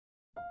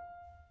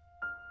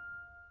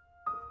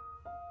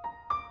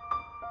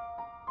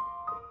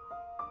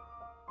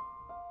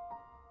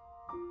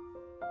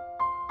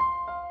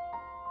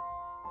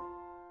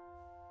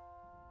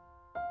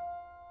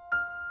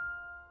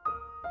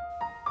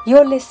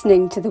You're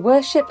listening to the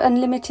Worship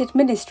Unlimited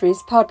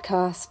Ministries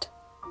podcast.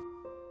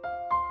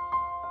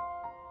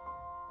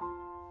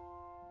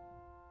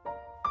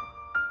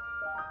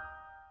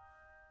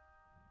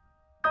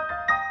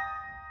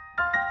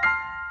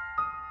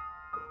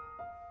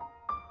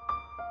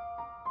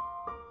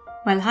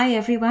 Well, hi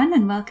everyone,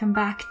 and welcome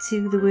back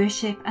to the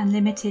Worship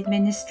Unlimited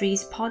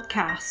Ministries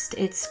podcast.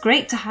 It's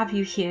great to have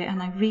you here,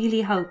 and I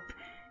really hope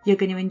you're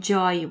going to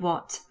enjoy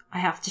what I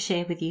have to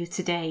share with you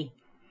today.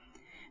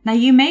 Now,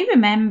 you may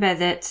remember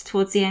that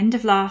towards the end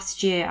of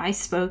last year, I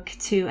spoke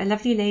to a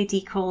lovely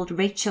lady called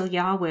Rachel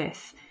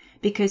Yarworth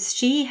because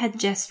she had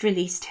just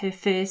released her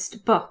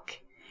first book.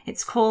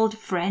 It's called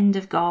Friend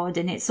of God,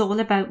 and it's all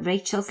about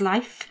Rachel's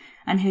life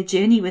and her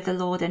journey with the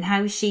Lord and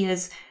how she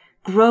has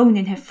grown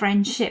in her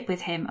friendship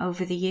with him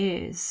over the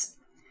years.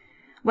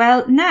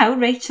 Well, now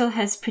Rachel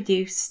has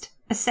produced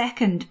a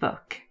second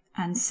book,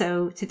 and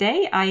so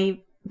today I'm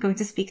going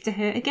to speak to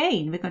her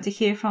again. We're going to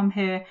hear from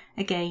her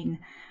again.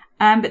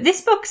 But this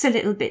book's a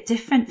little bit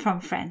different from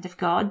Friend of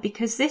God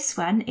because this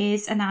one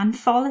is an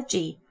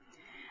anthology.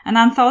 An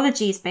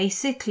anthology is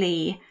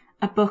basically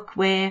a book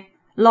where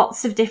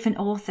lots of different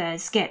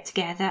authors get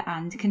together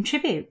and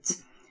contribute.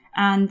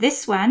 And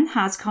this one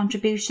has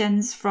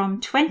contributions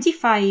from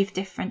 25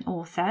 different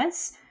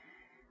authors,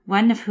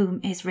 one of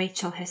whom is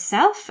Rachel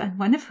herself and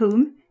one of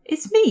whom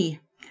is me.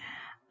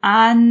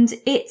 And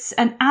it's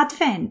an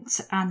Advent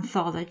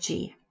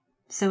anthology.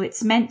 So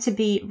it's meant to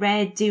be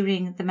read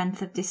during the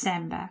month of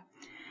December.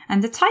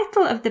 And the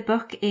title of the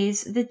book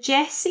is The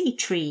Jesse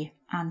Tree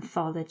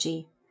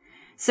Anthology.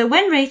 So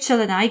when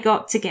Rachel and I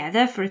got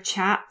together for a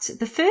chat,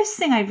 the first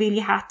thing I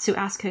really had to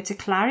ask her to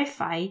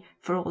clarify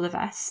for all of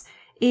us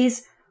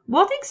is,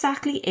 what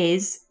exactly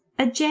is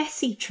a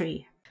Jesse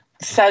tree?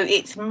 So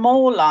it's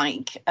more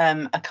like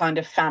a kind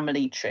of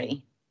family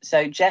tree.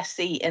 So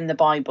Jesse in the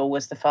Bible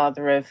was the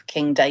father of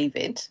King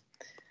David.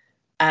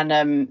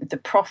 And the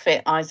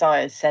prophet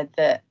Isaiah said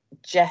that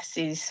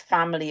Jesse's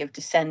family of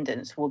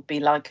descendants would be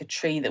like a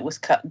tree that was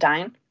cut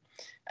down.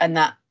 And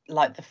that,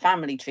 like the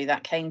family tree,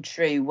 that came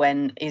true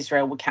when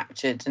Israel were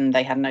captured and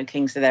they had no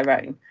kings of their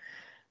own.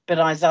 But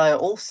Isaiah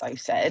also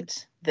said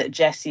that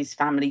Jesse's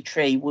family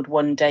tree would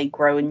one day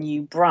grow a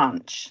new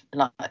branch,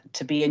 like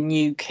to be a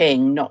new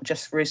king, not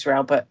just for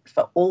Israel, but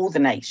for all the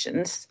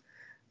nations.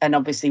 And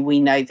obviously we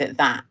know that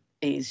that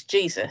is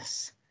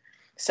Jesus.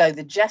 So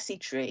the Jesse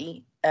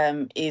tree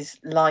is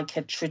like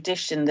a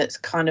tradition that's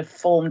kind of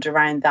formed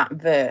around that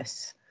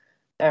verse,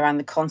 around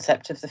the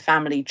concept of the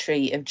family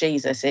tree of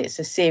Jesus. It's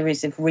a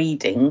series of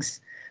readings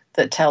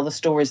that tell the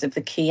stories of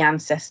the key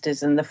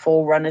ancestors and the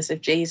forerunners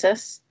of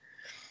Jesus.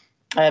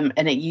 And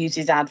it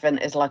uses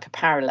Advent as like a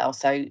parallel.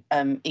 So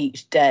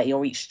each day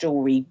or each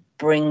story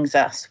brings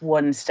us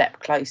one step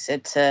closer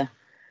to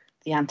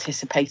the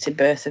anticipated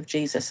birth of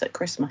Jesus at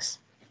Christmas.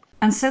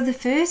 And so the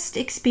first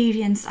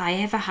experience I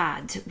ever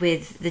had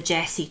with the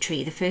Jesse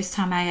tree, the first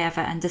time I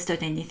ever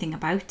understood anything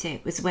about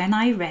it, was when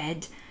I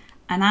read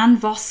an Anne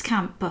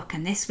Voskamp book.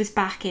 And this was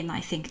back in, I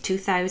think,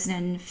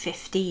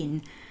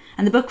 2015.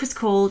 And the book was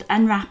called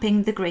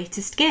Unwrapping the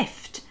Greatest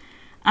Gift.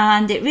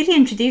 And it really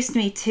introduced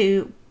me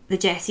to the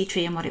Jesse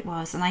tree and what it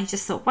was. And I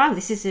just thought, wow,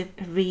 this is a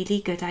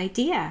really good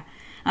idea.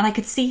 And I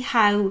could see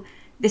how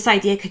this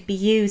idea could be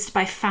used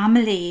by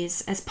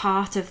families as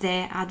part of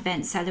their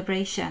Advent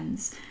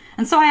celebrations.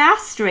 And so I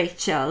asked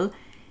Rachel,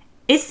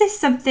 is this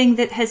something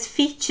that has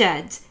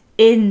featured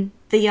in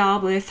the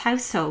Yarworth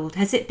household?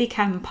 Has it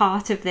become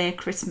part of their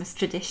Christmas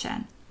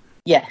tradition?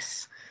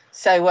 Yes.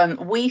 So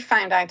we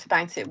found out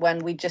about it when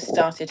we just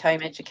started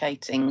home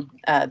educating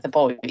the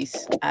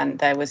boys, and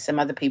there was some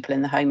other people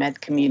in the home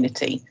ed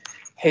community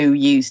who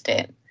used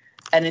it.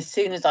 And as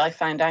soon as I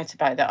found out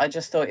about that, I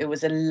just thought it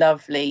was a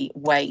lovely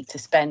way to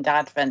spend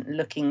Advent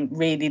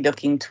really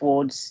looking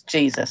towards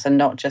Jesus and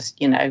not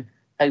just,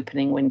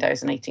 opening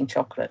windows and eating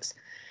chocolates.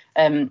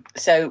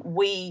 So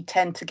we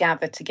tend to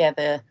gather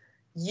together,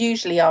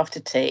 usually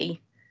after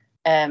tea,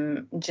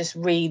 just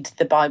read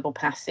the Bible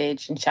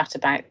passage and chat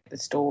about the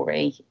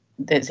story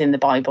that's in the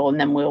Bible, and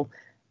then we'll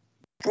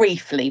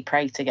briefly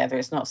pray together.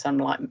 It's not some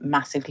like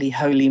massively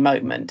holy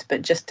moment,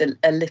 but just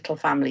a little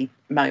family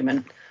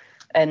moment.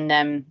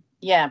 And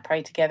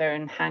pray together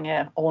and hang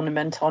an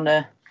ornament on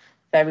a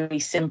very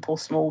simple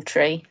small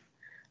tree.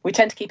 We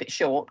tend to keep it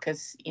short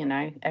because,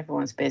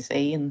 everyone's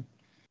busy and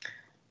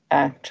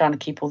trying to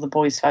keep all the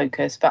boys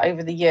focused. But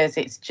over the years,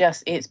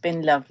 it's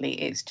been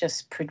lovely. It's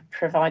just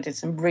provided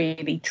some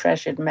really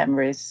treasured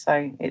memories.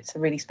 So it's a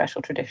really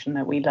special tradition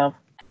that we love.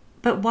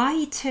 But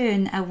why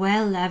turn a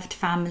well-loved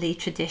family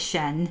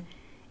tradition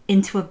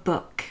into a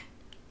book?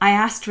 I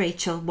asked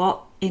Rachel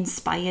what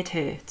inspired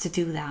her to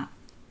do that.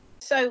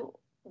 So,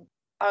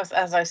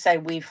 as I say,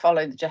 we've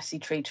followed the Jesse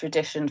Tree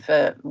tradition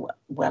for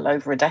well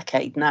over a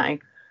decade now.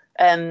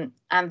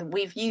 And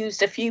we've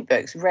used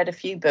read a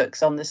few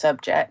books on the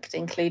subject,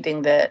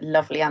 including the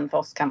lovely Anne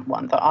Voskamp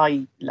one that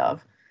I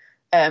love.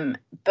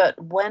 But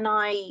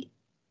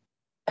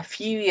a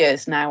few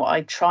years now,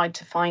 I tried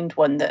to find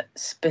one that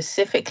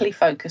specifically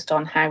focused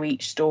on how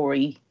each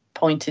story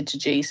pointed to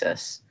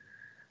Jesus.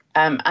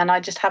 And I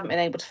just haven't been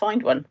able to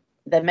find one.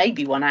 There may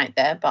be one out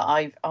there,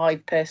 but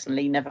I've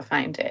personally never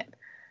found it.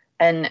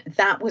 And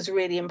that was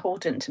really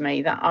important to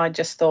me, that I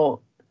just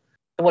thought,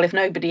 well, if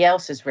nobody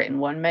else has written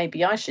one,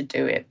 maybe I should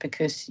do it,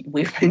 because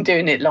we've been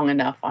doing it long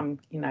enough. I'm,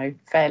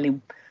 fairly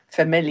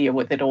familiar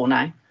with it all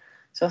now.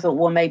 So I thought,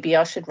 well, maybe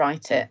I should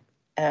write it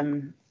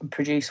and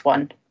produce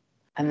one.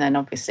 And then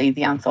obviously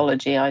the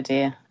anthology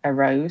idea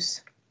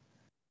arose.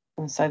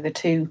 And so the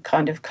two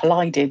kind of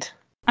collided.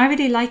 I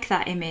really like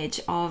that image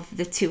of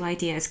the two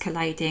ideas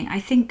colliding. I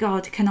think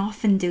God can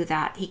often do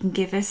that. He can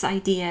give us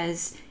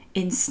ideas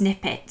in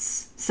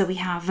snippets. So we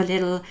have a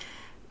little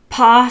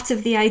part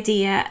of the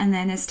idea, and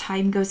then as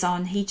time goes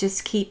on, he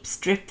just keeps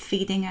drip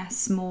feeding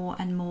us more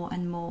and more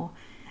and more.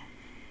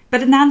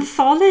 But an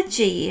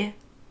anthology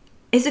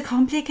is a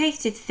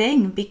complicated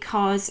thing,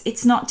 because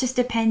it's not just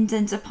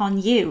dependent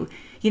upon you.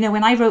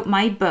 When I wrote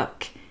my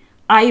book,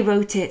 I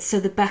wrote it so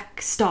the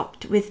book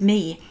stopped with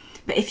me.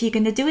 But if you're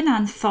going to do an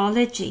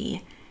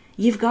anthology,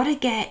 you've got to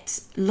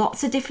get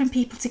lots of different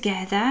people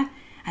together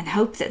and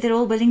hope that they're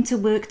all willing to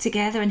work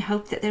together, and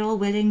hope that they're all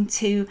willing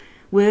to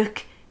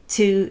work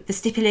to the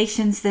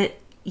stipulations that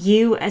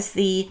you as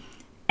the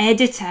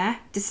editor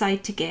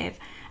decide to give.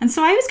 And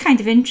so I was kind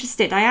of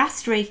interested. I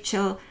asked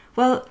Rachel,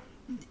 well,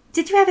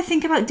 did you ever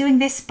think about doing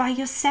this by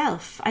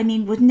yourself? I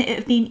mean, wouldn't it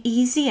have been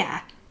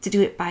easier to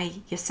do it by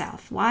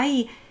yourself?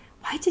 Why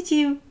did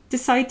you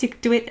decide to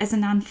do it as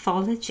an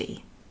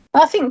anthology?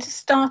 I think to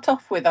start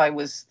off with, I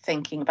was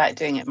thinking about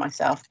doing it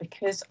myself,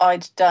 because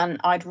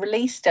I'd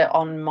released it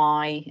on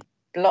my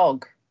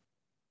blog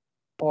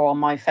or on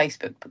my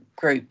Facebook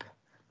group,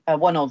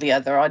 one or the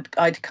other.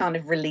 I'd kind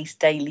of released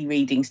daily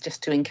readings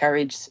just to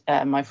encourage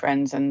my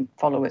friends and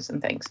followers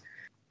and things.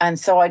 And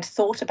so I'd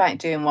thought about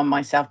doing one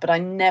myself, but I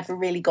never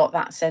really got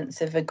that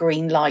sense of a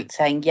green light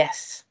saying,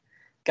 yes,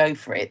 go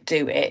for it,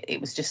 do it.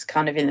 It was just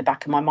kind of in the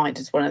back of my mind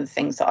as one of the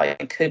things that I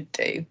could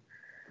do.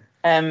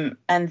 And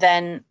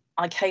then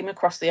I came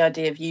across the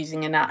idea of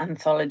using an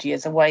anthology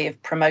as a way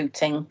of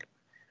promoting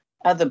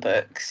other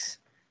books,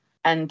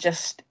 and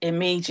just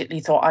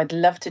immediately thought I'd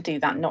love to do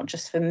that, not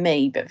just for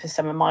me, but for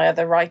some of my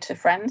other writer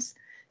friends.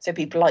 So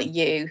people like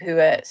you who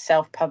are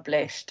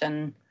self-published,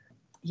 and,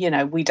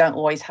 we don't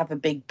always have a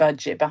big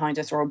budget behind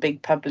us or a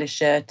big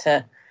publisher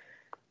to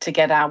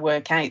get our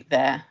work out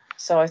there.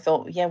 So I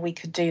thought, yeah, we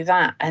could do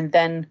that. And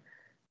then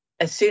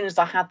as soon as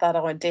I had that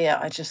idea,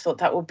 I just thought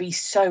that would be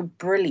so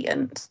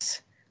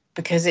brilliant,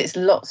 because it's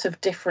lots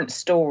of different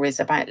stories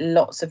about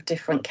lots of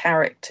different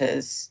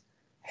characters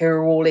who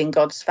are all in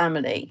God's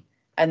family.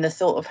 And the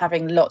thought of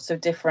having lots of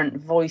different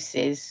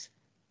voices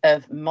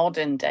of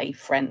modern day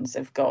friends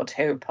of God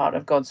who are part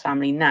of God's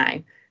family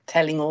now,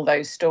 telling all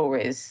those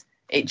stories,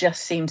 it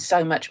just seems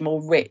so much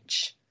more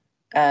rich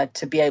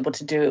to be able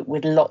to do it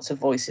with lots of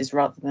voices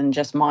rather than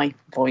just my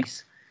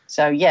voice.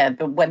 So, yeah,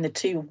 but when the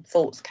two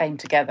thoughts came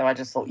together, I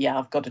just thought, yeah,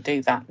 I've got to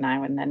do that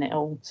now. And then it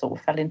all sort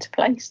of fell into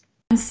place.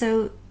 And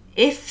so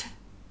if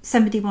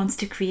somebody wants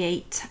to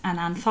create an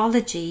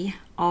anthology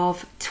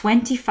of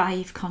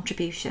 25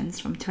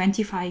 contributions from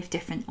 25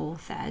 different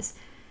authors,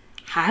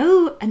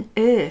 how on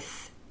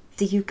earth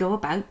do you go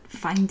about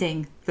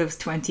finding those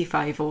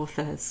 25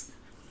 authors?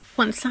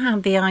 Once I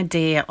had the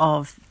idea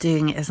of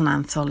doing it as an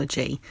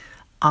anthology,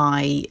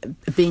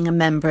 being a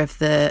member of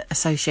the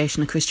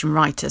Association of Christian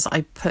Writers,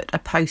 I put a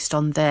post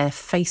on their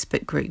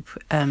Facebook group.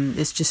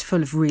 It's just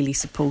full of really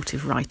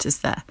supportive writers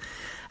there.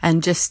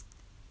 And just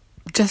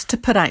to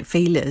put out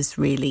feelers,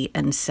 really,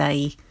 and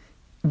say,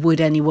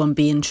 would anyone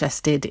be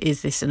interested?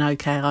 Is this an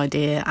okay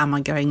idea? Am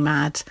I going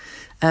mad?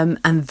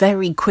 And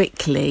very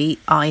quickly,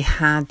 I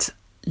had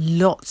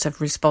lots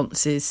of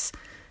responses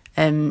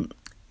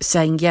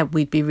saying, yeah,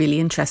 we'd be really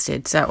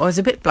interested. So I was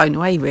a bit blown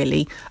away,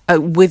 really.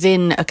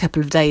 Within a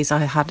couple of days, I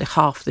had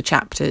half the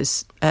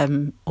chapters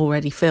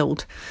already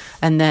filled.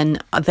 And then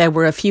there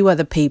were a few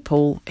other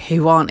people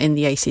who aren't in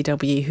the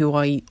ACW who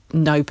I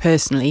know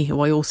personally,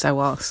 who I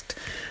also asked.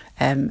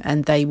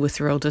 And they were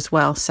thrilled as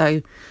well.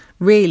 So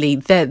really,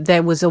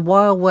 there was a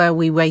while where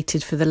we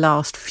waited for the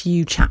last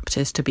few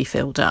chapters to be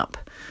filled up.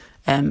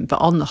 But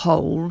on the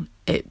whole,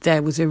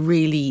 there was a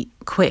really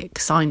quick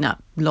sign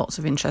up, lots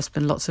of interest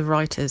and lots of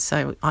writers.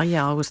 So,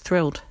 I was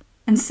thrilled.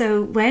 And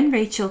so when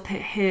Rachel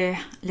put her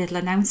little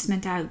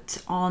announcement out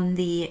on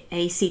the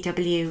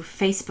ACW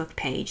Facebook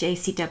page,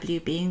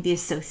 ACW being the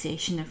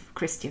Association of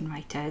Christian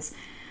Writers,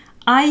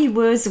 I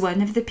was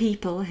one of the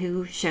people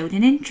who showed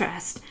an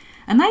interest.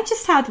 And I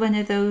just had one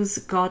of those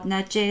God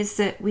nudges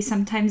that we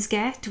sometimes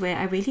get, where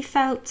I really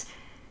felt,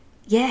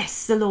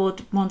 yes, the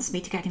Lord wants me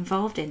to get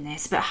involved in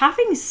this. But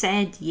having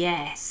said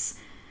yes,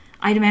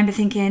 I remember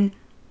thinking,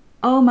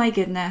 oh my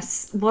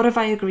goodness, what have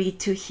I agreed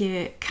to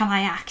here? Can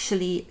I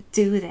actually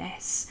do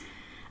this?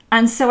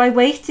 And so I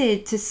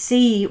waited to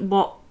see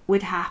what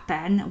would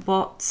happen,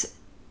 what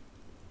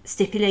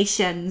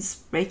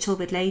stipulations Rachel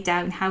would lay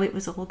down, how it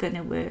was all going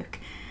to work.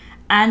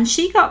 And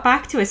she got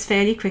back to us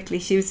fairly quickly.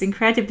 She was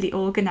incredibly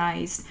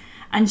organised.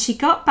 And she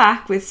got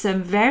back with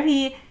some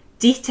very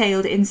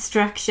detailed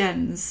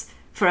instructions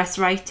for us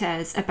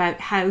writers about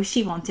how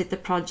she wanted the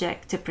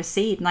project to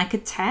proceed. And I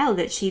could tell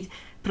that she'd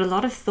put a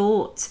lot of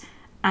thought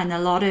and a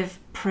lot of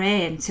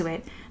prayer into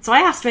it. So I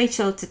asked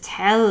Rachel to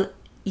tell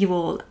you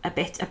all a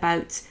bit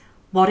about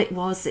what it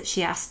was that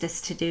she asked us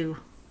to do.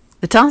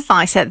 The task that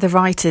I set the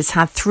writers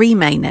had three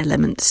main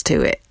elements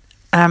to it.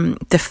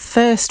 The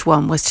first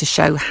one was to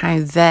show how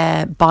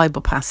their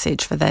Bible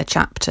passage for their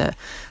chapter,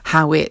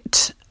 how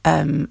it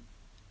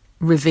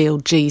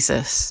revealed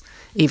Jesus,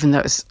 even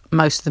though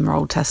most of them are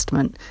Old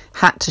Testament,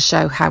 had to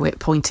show how it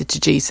pointed to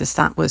Jesus.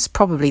 That was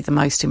probably the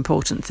most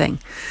important thing.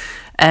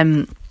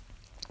 And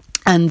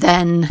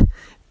then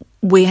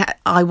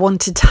I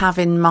wanted to have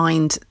in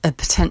mind a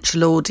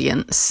potential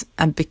audience,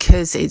 and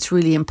because it's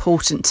really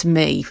important to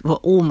me, well,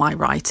 all my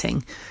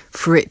writing,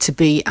 for it to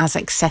be as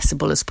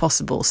accessible as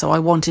possible. So I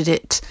wanted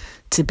it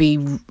to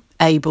be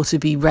able to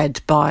be read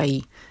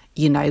by,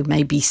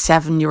 maybe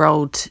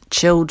 7-year-old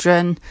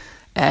children.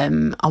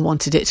 I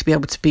wanted it to be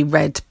able to be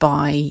read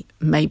by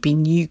maybe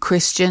new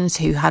Christians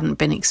who hadn't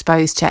been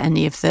exposed to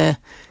any of the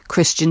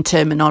Christian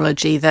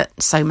terminology that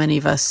so many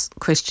of us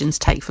Christians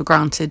take for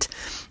granted.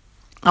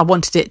 I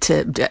wanted it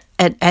to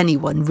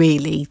anyone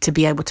really to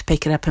be able to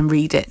pick it up and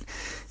read it.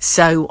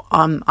 So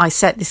I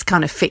set this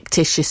kind of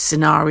fictitious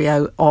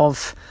scenario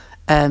of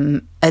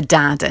a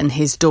dad and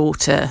his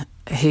daughter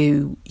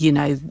who,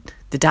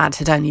 the dad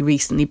had only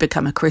recently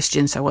become a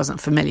Christian, so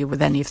wasn't familiar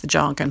with any of the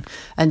jargon,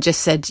 and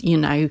just said,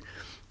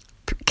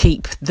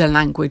 keep the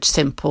language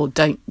simple,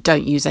 don't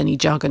use any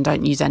jargon,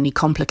 don't use any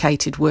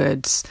complicated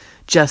words,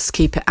 just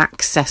keep it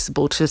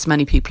accessible to as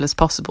many people as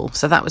possible.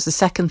 So that was the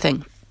second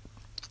thing.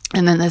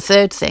 And then the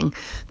third thing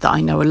that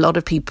I know a lot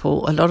of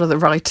the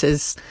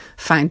writers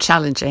found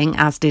challenging,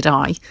 as did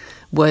I,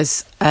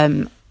 was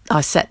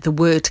I set the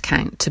word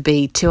count to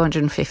be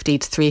 250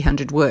 to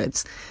 300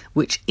 words,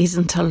 which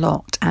isn't a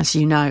lot, as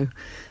you know.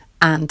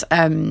 And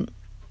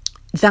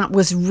that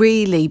was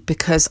really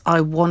because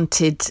I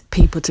wanted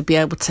people to be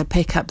able to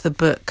pick up the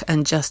book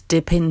and just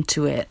dip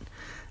into it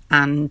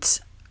and,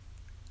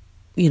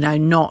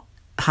 not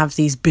have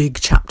these big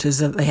chapters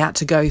that they had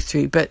to go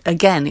through. But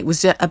again, it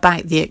was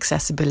about the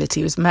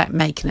accessibility. It was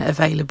making it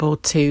available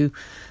to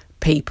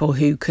people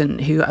who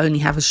only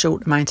have a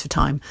short amount of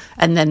time.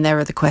 And then there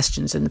are the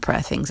questions and the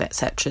prayer things,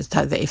 etc.,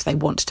 so that if they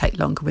want to take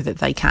longer with it,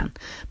 they can.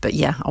 But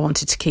yeah, I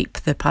wanted to keep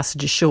the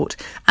passages short.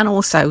 And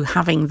also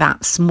having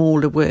that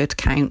smaller word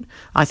count,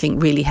 I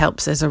think, really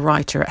helps as a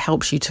writer. It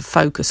helps you to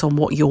focus on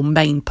what your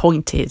main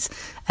point is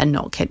and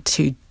not get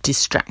too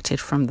distracted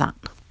from that.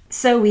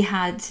 So we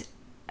had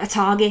a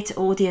target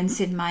audience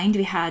in mind.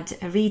 We had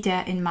a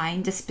reader in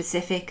mind, a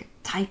specific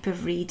type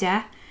of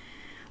reader.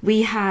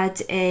 We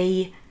had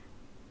a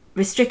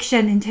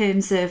restriction in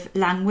terms of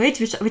language,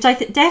 which I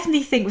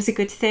definitely think was a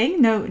good thing.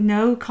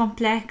 No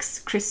complex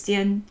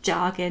Christian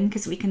jargon,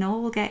 because we can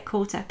all get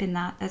caught up in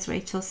that, as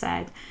Rachel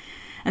said.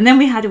 And then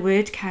we had a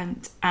word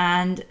count.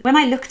 And when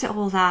I looked at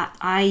all that,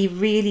 I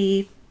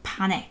really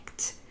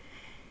panicked,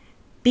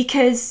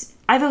 because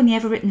I've only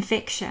ever written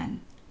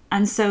fiction.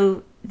 And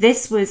so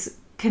this was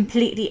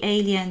completely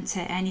alien to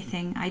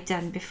anything I'd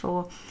done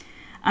before.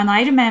 And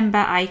I remember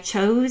I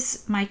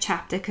chose my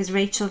chapter because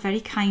Rachel very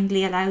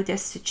kindly allowed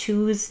us to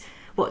choose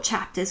what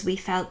chapters we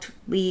felt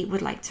we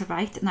would like to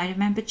write. And I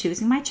remember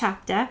choosing my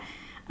chapter,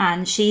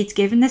 and she'd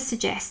given the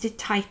suggested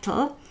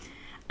title,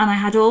 and I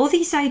had all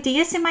these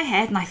ideas in my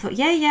head, and I thought,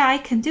 yeah, I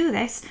can do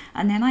this.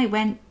 And then I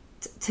went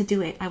to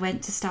do it. I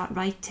went to start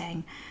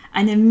writing,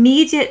 and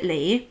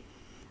immediately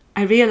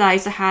I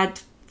realised I had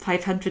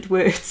 500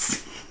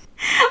 words.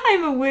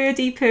 I'm a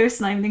wordy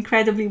person. I'm an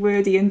incredibly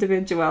wordy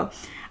individual.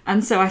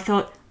 And so I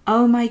thought,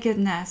 oh my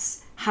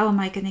goodness, how am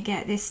I going to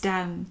get this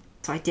down?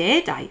 So I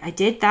did. I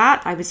did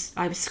that. I was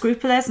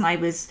scrupulous, and I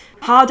was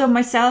hard on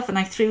myself, and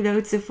I threw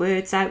loads of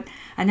words out.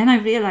 And then I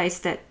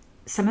realised that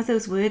some of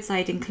those words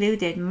I'd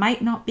included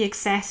might not be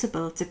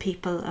accessible to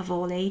people of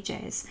all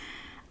ages.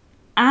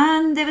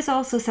 And there was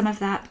also some of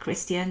that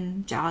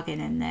Christian jargon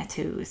in there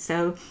too.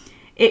 So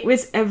it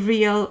was a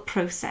real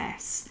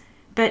process.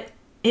 But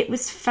it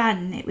was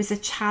fun, it was a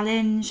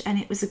challenge, and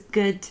it was a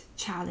good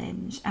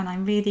challenge. And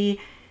I'm really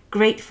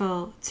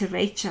grateful to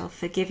Rachel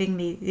for giving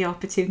me the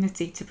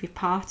opportunity to be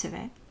part of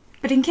it.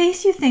 But in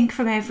case you think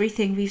from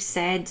everything we've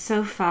said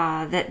so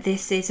far that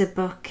this is a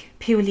book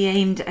purely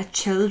aimed at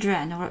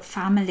children or at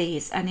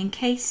families, and in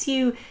case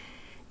you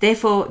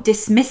therefore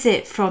dismiss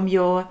it from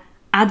your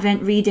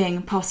Advent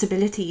reading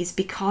possibilities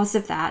because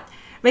of that,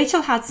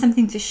 Rachel had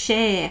something to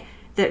share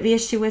that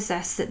reassures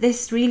us that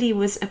this really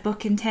was a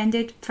book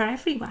intended for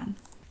everyone.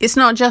 It's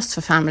not just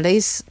for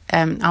families.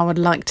 I would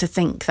like to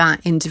think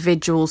that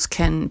individuals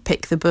can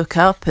pick the book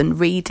up and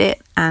read it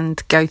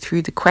and go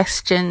through the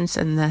questions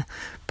and the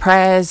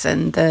prayers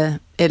and the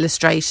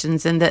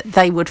illustrations, and that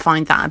they would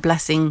find that a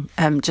blessing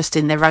just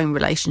in their own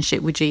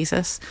relationship with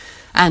Jesus.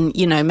 And,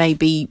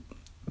 maybe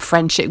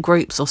friendship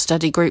groups or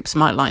study groups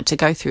might like to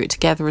go through it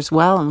together as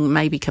well, and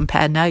maybe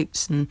compare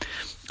notes and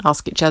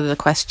ask each other the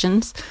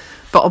questions.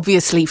 But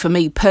obviously for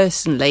me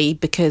personally,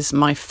 because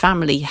my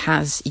family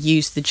has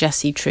used the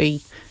Jessie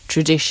Tree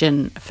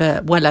tradition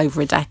for well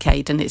over a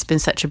decade, and it's been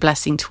such a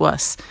blessing to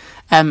us.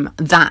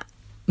 That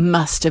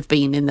must have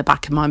been in the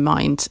back of my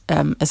mind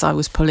as I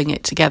was pulling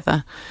it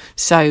together.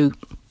 So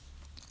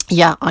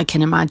yeah, I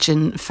can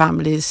imagine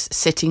families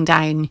sitting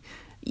down,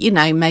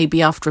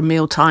 maybe after a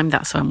mealtime,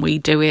 that's when we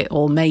do it.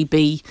 Or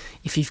maybe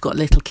if you've got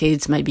little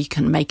kids, maybe you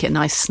can make it a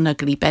nice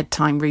snuggly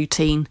bedtime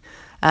routine.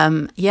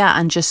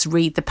 And just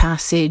read the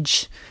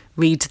passage,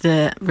 read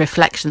the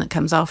reflection that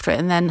comes after it,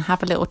 and then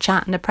have a little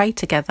chat and a pray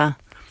together.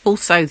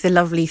 Also, the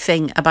lovely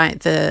thing about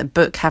the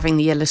book having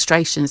the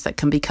illustrations that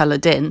can be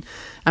coloured in,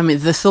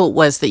 the thought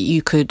was that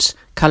you could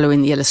colour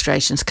in the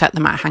illustrations, cut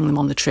them out, hang them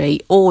on the tree,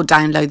 or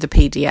download the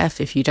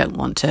PDF if you don't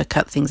want to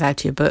cut things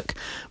out of your book.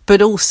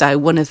 But also,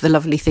 one of the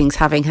lovely things,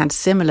 having had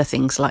similar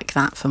things like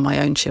that for my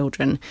own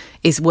children,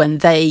 is when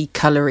they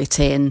colour it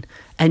in,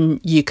 and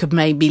you could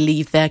maybe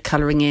leave their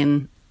colouring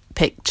in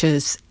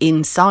pictures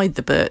inside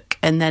the book,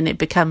 and then it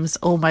becomes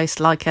almost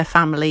like a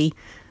family,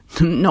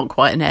 not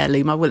quite an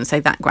heirloom, I wouldn't say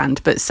that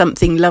grand, but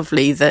something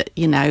lovely that,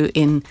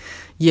 in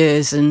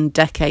years and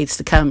decades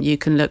to come, you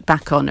can look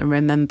back on and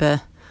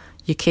remember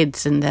your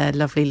kids and their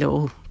lovely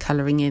little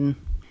colouring in.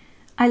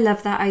 I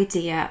love that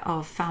idea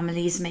of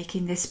families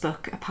making this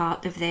book a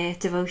part of their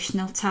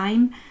devotional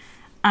time.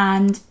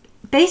 And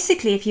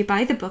basically, if you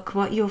buy the book,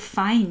 what you'll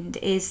find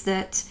is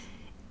that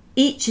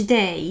each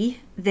day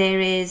there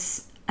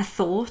is a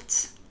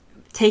thought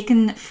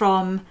taken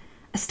from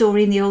a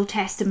story in the Old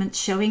Testament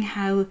showing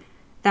how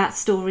that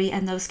story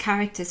and those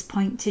characters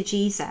point to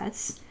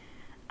Jesus.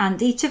 And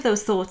each of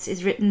those thoughts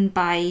is written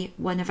by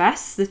one of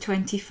us, the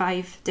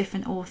 25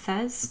 different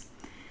authors.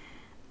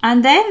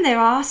 And then there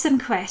are some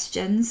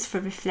questions for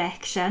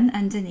reflection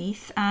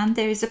underneath, and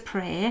there is a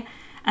prayer.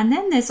 And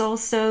then there's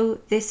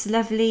also this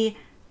lovely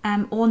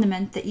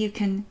ornament that you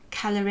can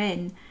colour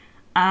in.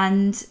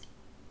 And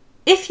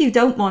if you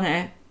don't want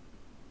to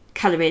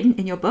colour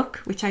in your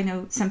book, which I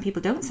know some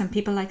people don't, some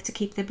people like to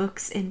keep their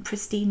books in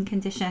pristine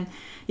condition,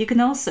 you can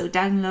also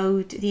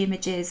download the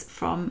images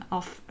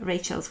off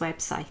Rachel's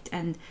website,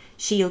 and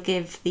she'll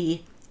give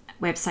the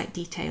website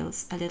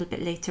details a little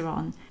bit later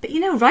on. But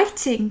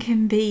writing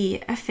can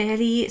be a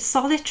fairly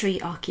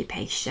solitary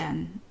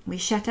occupation. We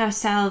shut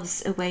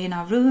ourselves away in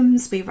our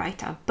rooms, we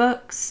write our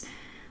books,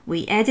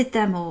 we edit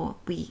them, or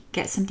we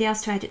get somebody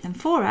else to edit them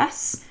for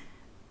us,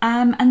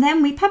 and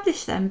then we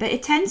publish them. But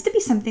it tends to be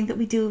something that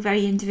we do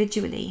very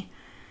individually.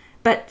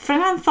 But for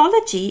an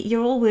anthology,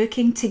 you're all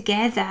working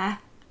together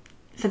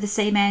for the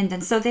same end,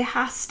 and so there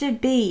has to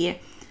be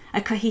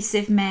a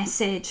cohesive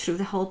message through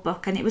the whole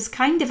book. And it was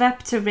kind of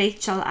up to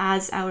Rachel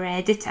as our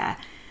editor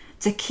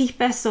to keep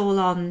us all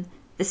on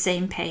the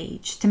same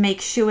page, to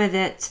make sure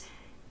that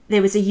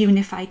there was a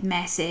unified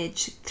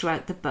message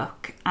throughout the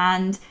book.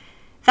 And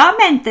that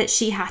meant that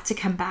she had to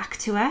come back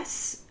to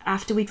us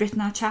after we'd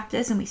written our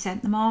chapters and we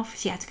sent them off.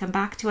 She had to come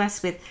back to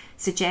us with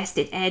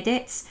suggested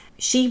edits.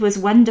 She was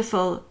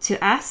wonderful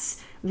to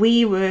us.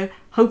 We were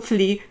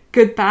hopefully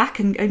good back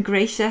and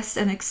gracious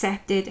and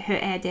accepted her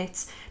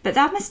edits. But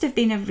that must have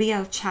been a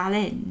real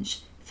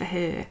challenge for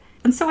her.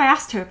 And so I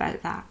asked her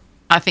about that.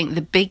 I think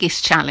the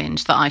biggest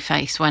challenge that I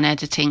faced when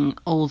editing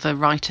all the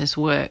writers'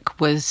 work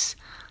was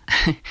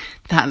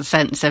that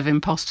sense of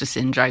imposter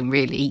syndrome,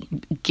 really,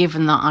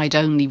 given that I'd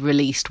only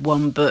released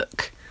one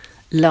book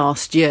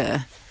last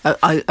year.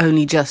 I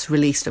only just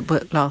released a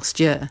book last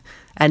year,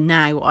 and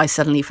now I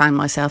suddenly found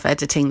myself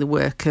editing the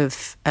work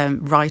of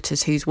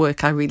writers whose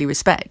work I really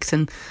respect.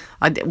 And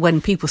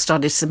when people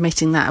started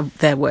submitting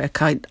their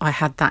work, I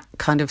had that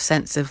kind of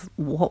sense of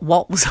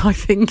what was I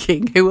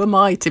thinking? Who am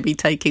I to be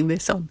taking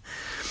this on?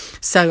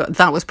 So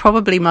that was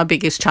probably my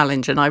biggest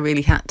challenge, and I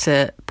really had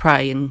to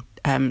pray and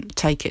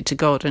take it to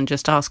God and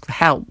just ask for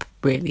help,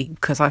 really,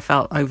 because I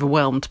felt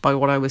overwhelmed by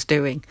what I was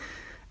doing.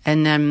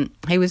 And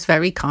he was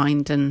very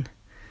kind, and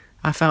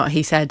I felt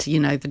he said,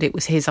 that it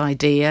was his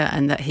idea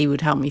and that he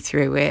would help me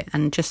through it,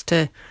 and just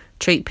to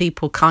treat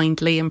people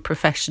kindly and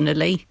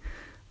professionally,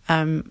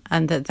 and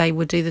that they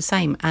would do the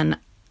same. And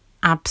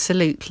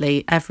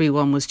absolutely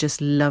everyone was just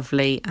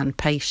lovely and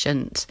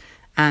patient,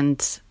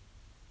 and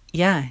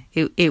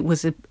it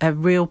was a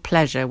real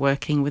pleasure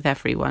working with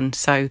everyone.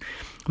 So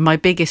my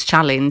biggest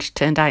challenge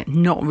turned out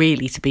not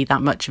really to be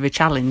that much of a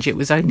challenge. It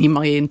was only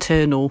my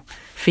internal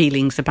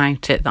feelings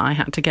about it that I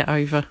had to get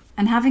over.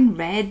 And having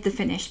read the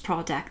finished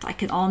product, I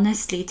can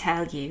honestly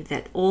tell you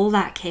that all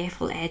that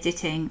careful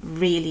editing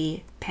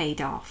really paid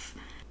off.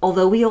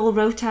 Although we all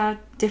wrote our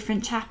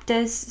different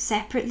chapters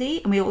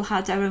separately and we all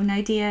had our own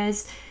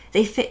ideas,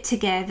 they fit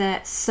together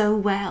so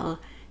well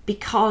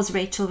because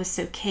Rachel was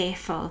so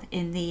careful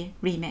in the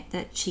remit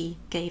that she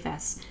gave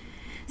us.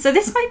 So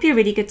this might be a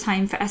really good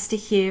time for us to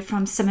hear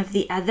from some of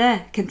the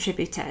other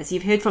contributors.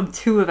 You've heard from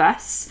two of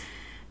us,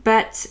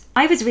 but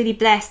I was really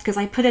blessed because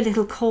I put a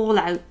little call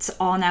out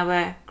on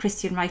our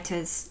Christian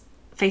Writers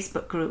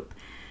Facebook group,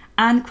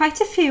 and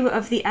quite a few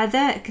of the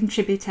other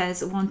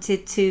contributors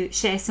wanted to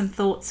share some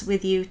thoughts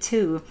with you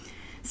too.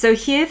 So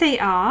here they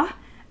are.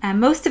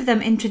 Most of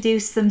them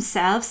introduce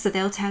themselves, so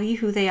they'll tell you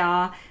who they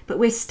are, but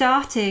we're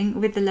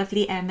starting with the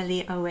lovely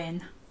Emily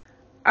Owen.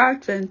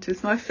 Advent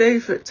is my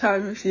favourite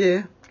time of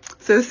year.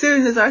 So as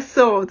soon as I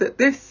saw that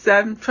this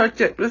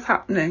project was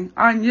happening,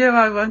 I knew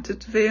I wanted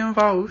to be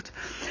involved.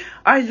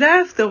 I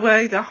love the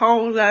way the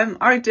whole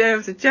idea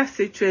of the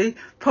Jesse tree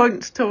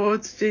points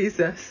towards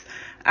Jesus.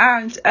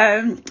 And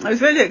it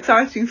was really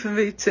exciting for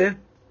me to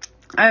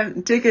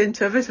dig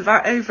into a bit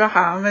about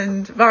Abraham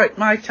and write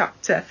my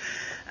chapter.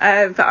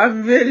 But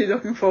I'm really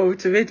looking forward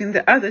to reading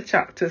the other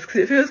chapters, because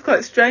it feels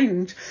quite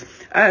strange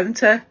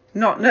to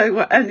not know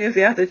what any of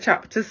the other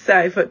chapters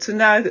say, but to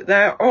know that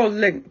they're all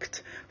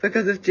linked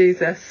because of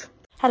Jesus.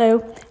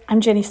 Hello, I'm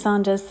Jenny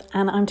Sanders,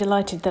 and I'm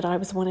delighted that I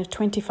was one of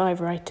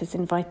 25 writers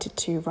invited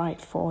to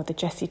write for the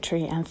Jesse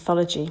Tree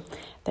Anthology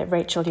that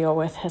Rachel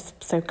Yorworth has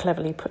so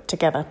cleverly put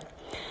together.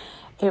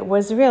 It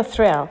was a real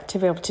thrill to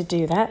be able to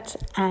do that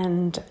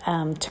and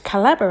to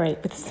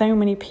collaborate with so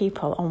many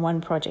people on one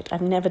project.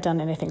 I've never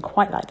done anything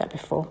quite like that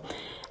before,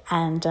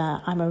 and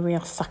I'm a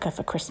real sucker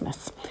for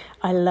Christmas.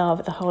 I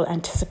love the whole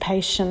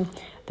anticipation,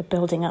 the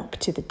building up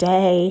to the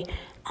day,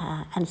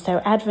 and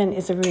so Advent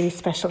is a really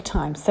special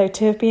time. So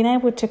to have been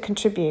able to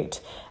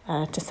contribute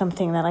to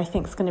something that I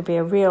think is going to be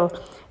a real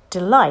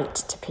delight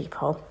to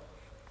people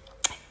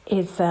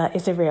is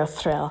a real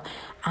thrill.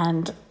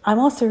 And I'm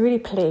also really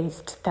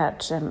pleased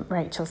that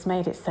Rachel's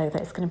made it so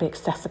that it's going to be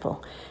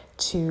accessible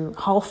to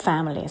whole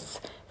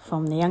families,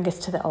 from the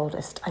youngest to the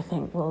oldest. I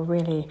think will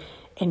really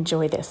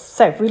enjoy this.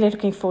 So really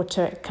looking forward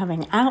to it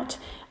coming out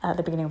at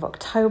the beginning of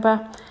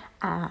October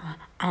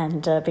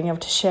and being able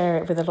to share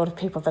it with a lot of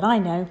people that I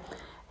know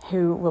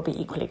who will be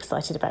equally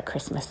excited about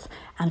Christmas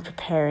and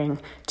preparing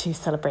to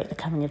celebrate the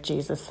coming of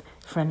Jesus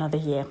for another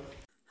year.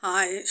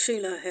 Hi, it's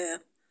Sheila here.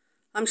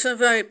 I'm so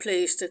very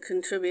pleased to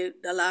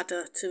contribute the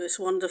ladder to this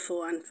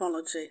wonderful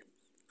anthology,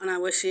 and I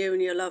wish you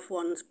and your loved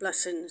ones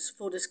blessings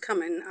for this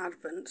coming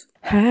Advent.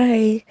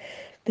 Hi,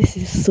 this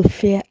is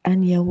Sophia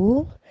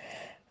Anyawu.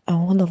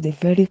 I'm one of the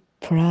very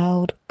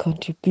proud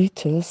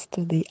contributors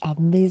to the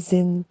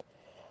amazing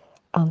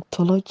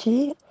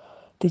anthology,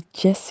 the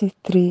Jesse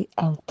 3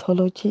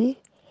 Anthology,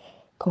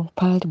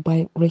 compiled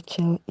by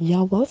Rachel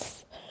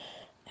Yorworth.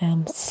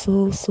 I'm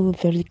so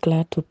very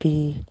glad to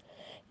be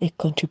a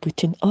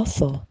contributing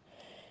author.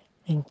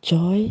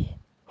 Enjoy,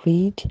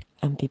 read,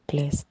 and be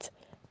blessed.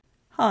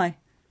 Hi,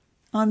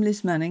 I'm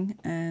Liz Manning,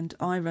 and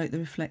I wrote the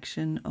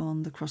reflection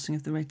on the crossing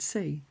of the Red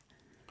Sea.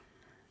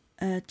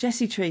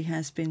 Jesse Tree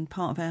has been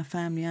part of our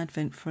family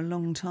Advent for a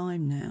long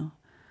time now.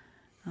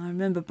 I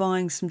remember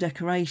buying some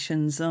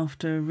decorations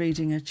after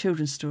reading a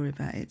children's story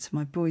about it to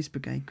my Boys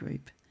Brigade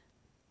group.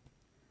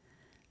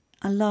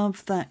 I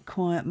love that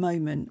quiet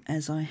moment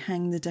as I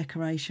hang the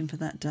decoration for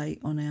that day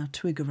on our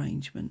twig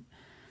arrangement,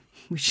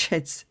 which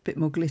sheds a bit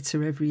more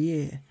glitter every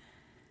year.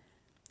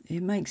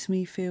 It makes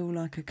me feel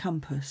like a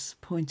compass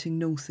pointing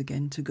north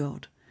again to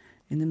God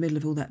in the middle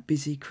of all that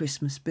busy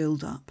Christmas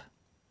build-up.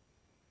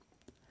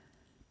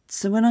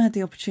 So when I had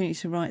the opportunity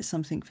to write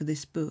something for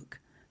this book,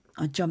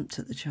 I jumped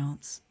at the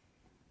chance,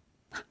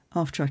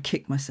 after I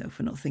kicked myself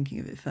for not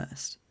thinking of it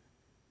first.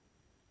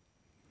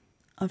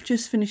 I've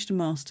just finished a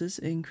master's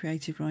in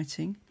creative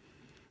writing,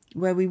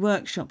 where we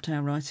workshopped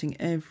our writing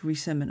every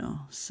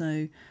seminar,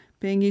 so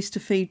being used to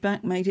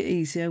feedback made it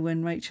easier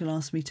when Rachel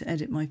asked me to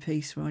edit my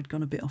piece where I'd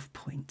gone a bit off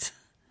point.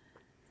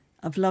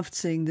 I've loved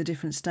seeing the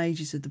different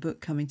stages of the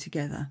book coming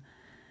together,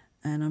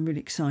 and I'm really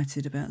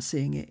excited about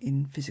seeing it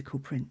in physical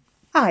print.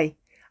 Hi,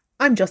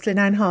 I'm Jocelyn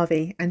Ann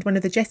Harvey and one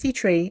of the Jesse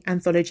Tree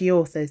Anthology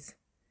authors.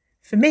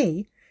 For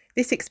me,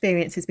 this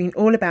experience has been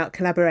all about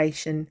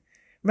collaboration.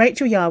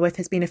 Rachel Yorworth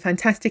has been a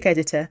fantastic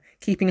editor,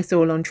 keeping us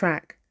all on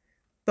track.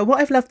 But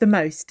what I've loved the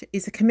most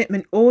is the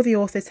commitment all the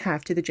authors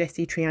have to the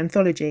Jesse Tree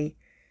Anthology.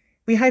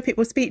 We hope it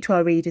will speak to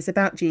our readers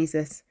about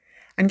Jesus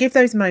and give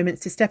those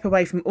moments to step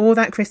away from all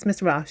that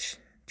Christmas rush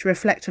to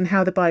reflect on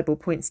how the Bible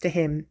points to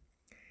him.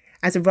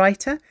 As a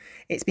writer,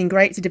 it's been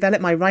great to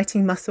develop my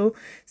writing muscle,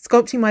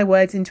 sculpting my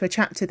words into a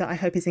chapter that I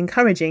hope is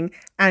encouraging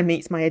and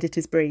meets my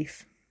editor's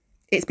brief.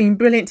 It's been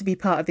brilliant to be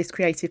part of this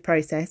creative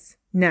process.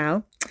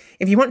 Now,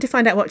 if you want to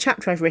find out what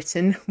chapter I've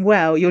written,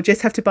 well, you'll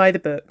just have to buy the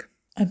book.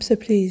 I'm so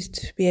pleased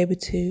to be able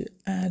to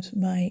add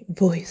my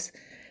voice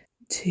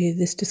to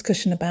this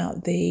discussion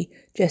about the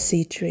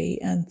Jesse Tree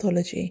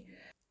Anthology.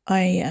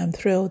 I am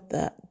thrilled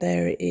that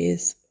there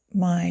is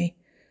my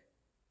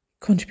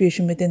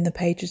contribution within the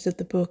pages of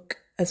the book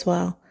as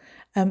well.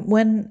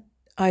 When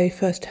I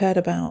first heard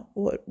about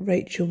what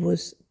Rachel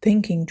was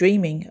thinking,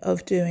 dreaming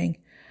of doing,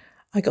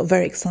 I got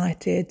very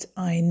excited.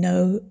 I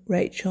know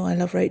Rachel, I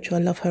love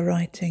her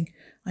writing,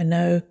 I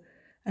know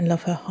and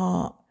love her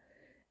heart.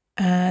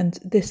 And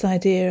this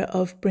idea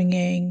of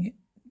bringing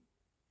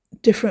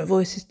different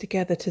voices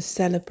together to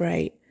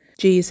celebrate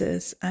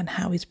Jesus and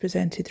how he's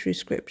presented through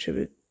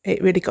Scripture,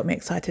 it really got me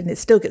excited, and it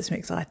still gets me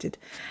excited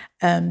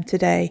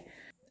today.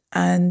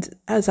 And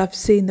as I've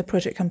seen the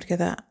project come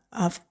together,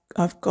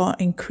 I've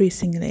got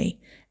increasingly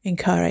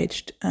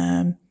encouraged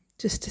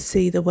just to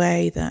see the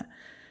way that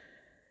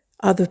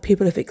other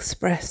people have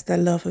expressed their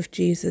love of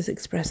Jesus,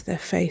 expressed their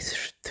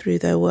faith through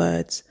their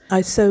words.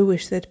 I so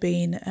wish there'd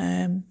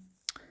been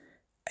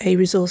a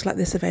resource like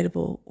this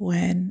available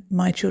when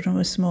my children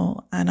were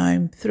small, and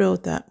I'm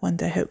thrilled that one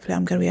day hopefully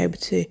I'm going to be able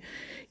to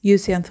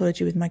use the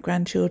anthology with my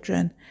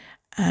grandchildren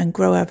and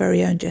grow our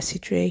very own Jessie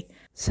tree.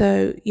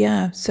 So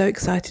yeah, so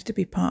excited to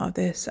be part of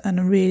this, and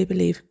I really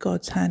believe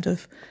God's hand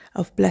of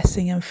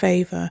blessing and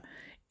favour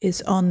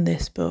is on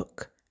this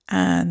book,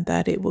 and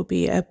that it will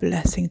be a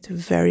blessing to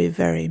very,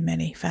 very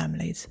many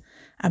families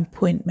and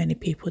point many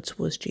people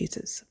towards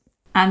Jesus.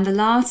 And the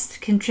last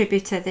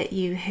contributor that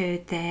you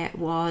heard there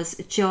was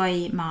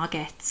Joy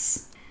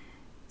Margetts.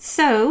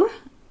 So,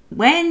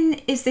 when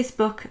is this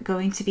book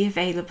going to be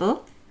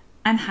available,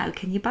 and how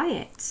can you buy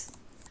it?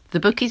 The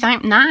book is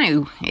out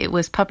now. It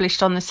was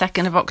published on the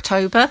 2nd of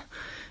October.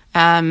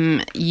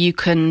 You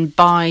can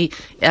buy,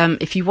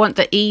 if you want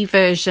the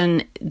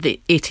e-version,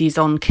 it is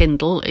on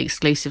Kindle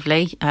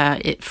exclusively.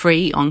 It's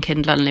free on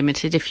Kindle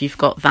Unlimited if you've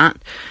got that.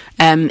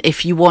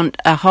 If you want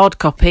a hard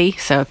copy,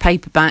 so a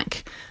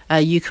paperback,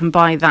 you can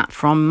buy that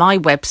from my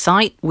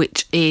website,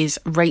 which is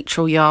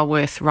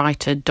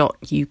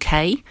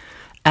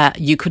rachelyarworthwriter.uk.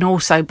 You can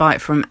also buy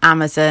it from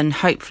Amazon.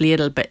 Hopefully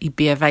it'll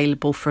be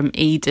available from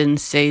Eden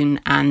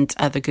soon and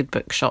other good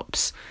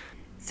bookshops.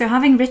 So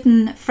having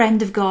written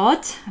Friend of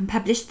God and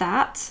published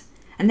that,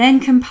 and then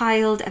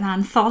compiled an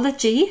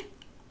anthology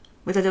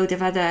with a load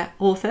of other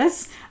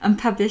authors and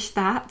published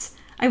that,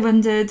 I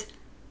wondered,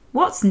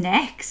 what's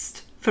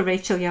next for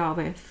Rachel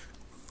Yarworth?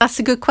 That's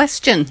a good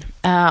question.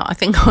 I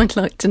think I'd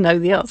like to know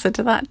the answer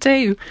to that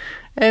too.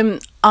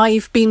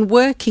 I've been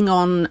working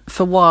on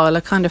for a while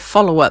a kind of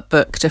follow-up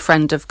book to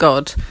Friend of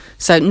God.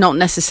 So not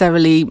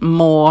necessarily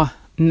more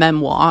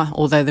memoir,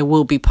 although there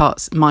will be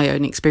parts, my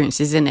own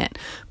experiences in it,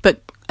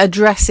 but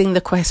addressing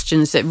the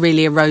questions that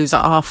really arose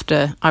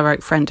after I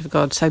wrote Friend of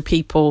God. So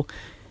people,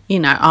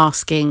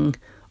 asking,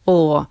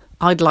 or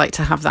I'd like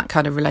to have that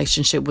kind of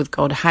relationship with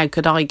God. How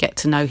could I get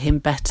to know him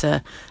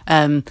better?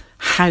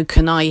 How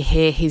can I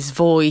hear his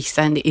voice?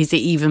 And is it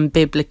even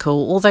biblical?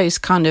 All those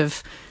kind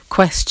of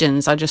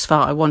questions. I just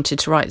felt I wanted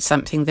to write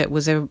something that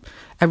was a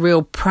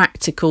real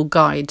practical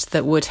guide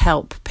that would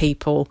help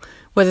people,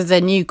 whether they're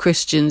new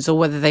Christians or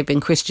whether they've been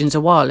Christians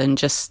a while and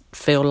just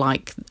feel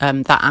like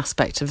that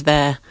aspect of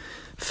their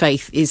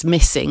faith is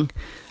missing.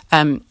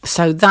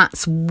 So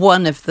that's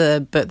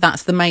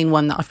that's the main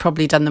one that I've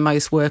probably done the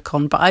most work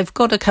on. But I've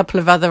got a couple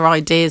of other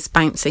ideas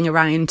bouncing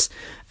around.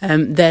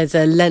 There's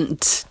a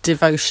Lent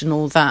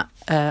devotional that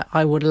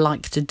I would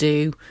like to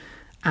do,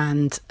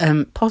 and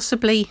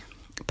possibly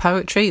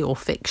poetry or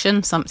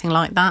fiction, something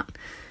like that.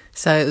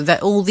 So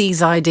that all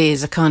these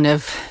ideas are kind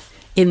of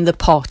in the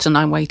pot, and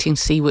I'm waiting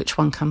to see which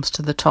one comes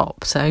to the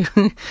top. So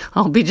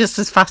I'll be just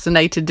as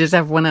fascinated as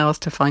everyone else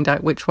to find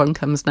out which one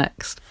comes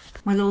next.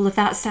 Well, all of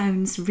that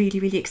sounds really,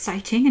 really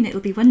exciting, and it'll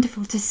be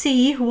wonderful to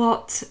see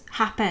what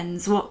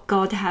happens, what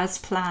God has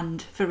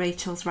planned for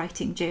Rachel's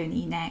writing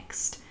journey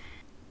next.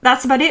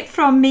 That's about it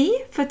from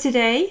me for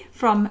today,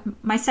 from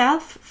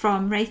myself,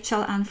 from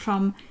Rachel, and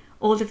from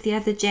all of the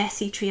other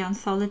Jessie Tree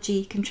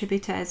Anthology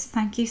contributors.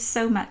 Thank you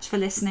so much for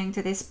listening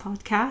to this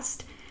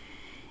podcast.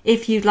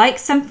 If you'd like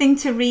something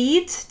to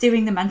read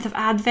during the month of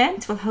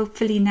Advent, well,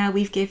 hopefully now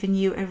we've given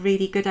you a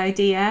really good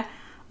idea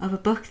of a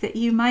book that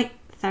you might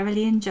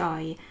thoroughly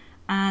enjoy.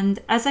 And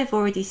as I've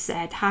already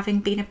said,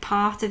 having been a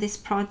part of this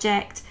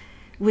project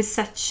was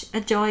such a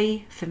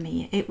joy for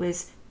me. It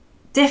was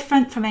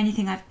different from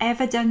anything I've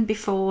ever done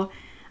before.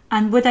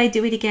 And would I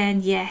do it again?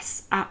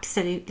 Yes,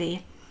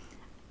 absolutely.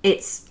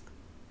 It's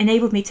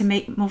enabled me to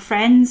make more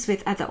friends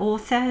with other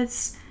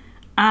authors,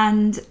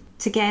 and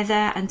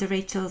together under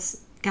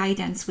Rachel's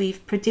guidance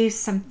we've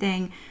produced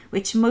something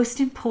which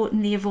most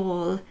importantly of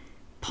all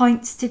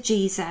points to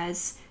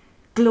Jesus,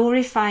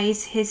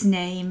 glorifies his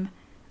name,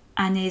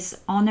 and is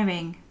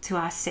honouring to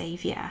our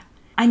Saviour.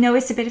 I know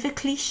it's a bit of a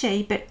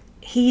cliche, but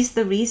he's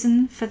the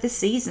reason for the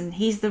season.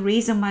 He's the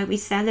reason why we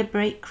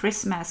celebrate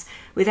Christmas.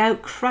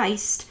 Without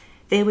Christ,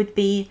 there would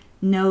be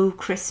no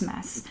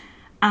Christmas.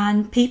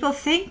 And people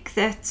think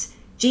that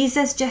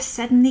Jesus just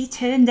suddenly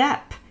turned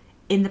up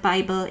in the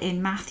Bible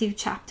in Matthew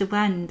chapter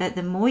 1. But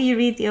the more you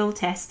read the Old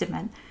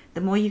Testament,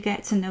 the more you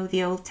get to know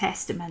the Old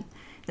Testament,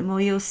 the more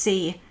you'll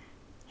see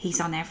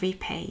he's on every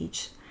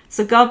page.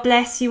 So God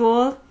bless you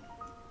all,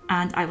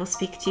 and I will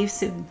speak to you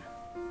soon.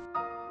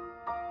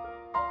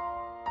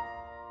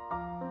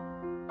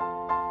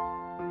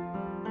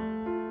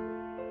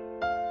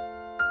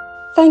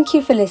 Thank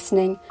you for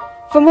listening.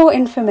 For more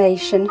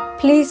information,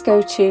 please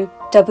go to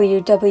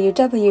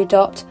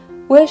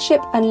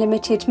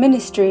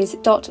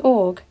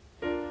www.worshipunlimitedministries.org.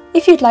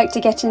 If you'd like to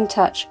get in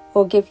touch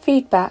or give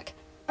feedback,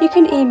 you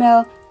can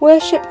email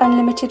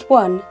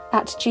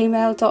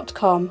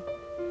worshipunlimited1@gmail.com.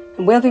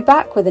 And we'll be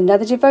back with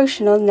another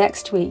devotional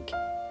next week.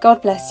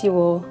 God bless you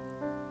all.